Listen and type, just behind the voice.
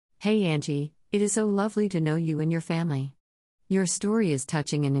Hey Angie, it is so lovely to know you and your family. Your story is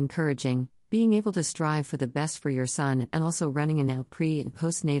touching and encouraging, being able to strive for the best for your son and also running a pre- and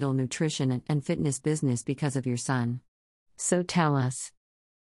postnatal nutrition and fitness business because of your son. So tell us.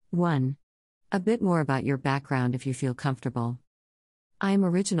 1. A bit more about your background if you feel comfortable. I am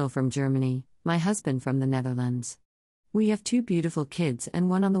original from Germany, my husband from the Netherlands. We have 2 beautiful kids and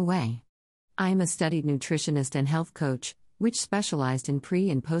one on the way. I am a studied nutritionist and health coach, which specialized in pre-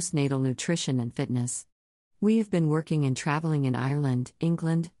 and postnatal nutrition and fitness. We have been working and traveling in Ireland,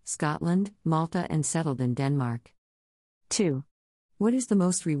 England, Scotland, Malta, and settled in Denmark. 2. What is the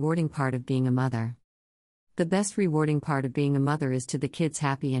most rewarding part of being a mother? The best rewarding part of being a mother is to the kids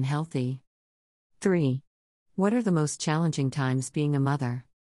happy and healthy. 3. What are the most challenging times being a mother?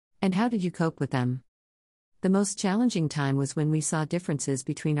 And how did you cope with them? The most challenging time was when we saw differences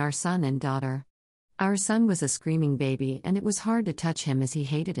between our son and daughter. Our son was a screaming baby and it was hard to touch him as he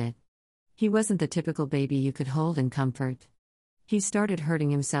hated it. He wasn't the typical baby you could hold and comfort. He started hurting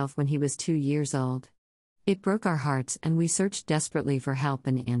himself when he was 2 years old. It broke our hearts and we searched desperately for help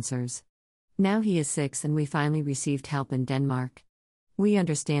and answers. Now he is 6 and we finally received help in Denmark. We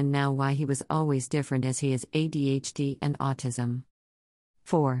understand now why he was always different as he has ADHD and autism.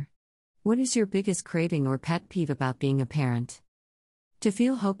 4. What is your biggest craving or pet peeve about being a parent? To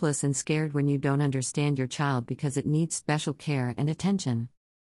feel hopeless and scared when you don't understand your child because it needs special care and attention.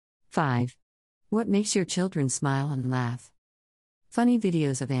 5. What makes your children smile and laugh? Funny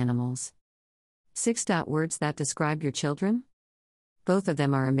videos of animals. 6. Words that describe your children? Both of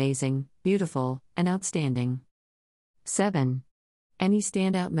them are amazing, beautiful, and outstanding. 7. Any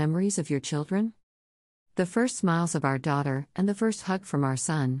standout memories of your children? The first smiles of our daughter and the first hug from our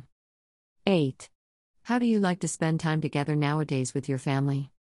son. 8. How do you like to spend time together nowadays with your family?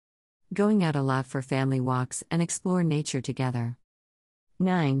 Going out a lot for family walks and explore nature together.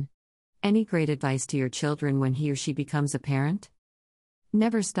 9. Any great advice to your children when he or she becomes a parent?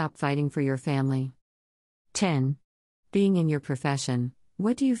 Never stop fighting for your family. 10. Being in your profession,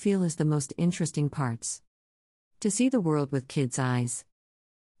 what do you feel is the most interesting parts? To see the world with kids' eyes.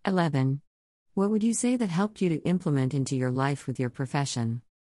 11. What would you say that helped you to implement into your life with your profession?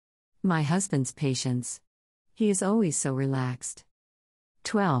 My husband's patience. He is always so relaxed.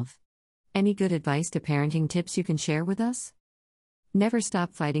 12. Any good advice to parenting tips you can share with us? Never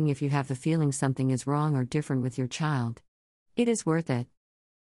stop fighting if you have the feeling something is wrong or different with your child. It is worth it.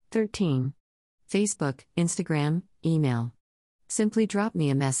 13. Facebook, Instagram, email. Simply drop me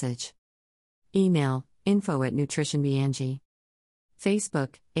a message. Email, info@nutritionbeangie.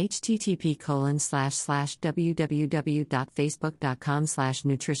 Facebook,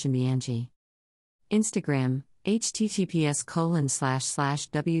 http://www.facebook.com/nutritionbeangie. Instagram,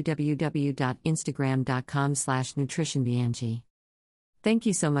 https://www.instagram.com/nutritionbeangie. Thank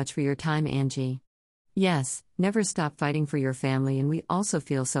you so much for your time, Angie. Yes, never stop fighting for your family, and we also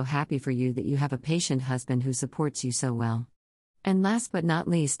feel so happy for you that you have a patient husband who supports you so well. And last but not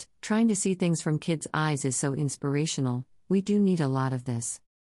least, trying to see things from kids' eyes is so inspirational. We do need a lot of this.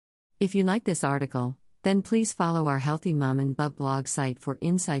 If you like this article, then please follow our Healthy Mom and Bub blog site for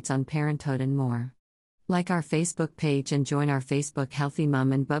insights on parenthood and more. Like our Facebook page and join our Facebook Healthy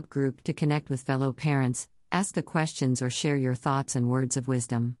Mom and Bub group to connect with fellow parents, ask the questions or share your thoughts and words of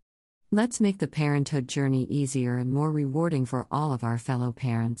wisdom. Let's make the parenthood journey easier and more rewarding for all of our fellow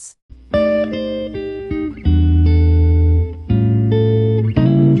parents.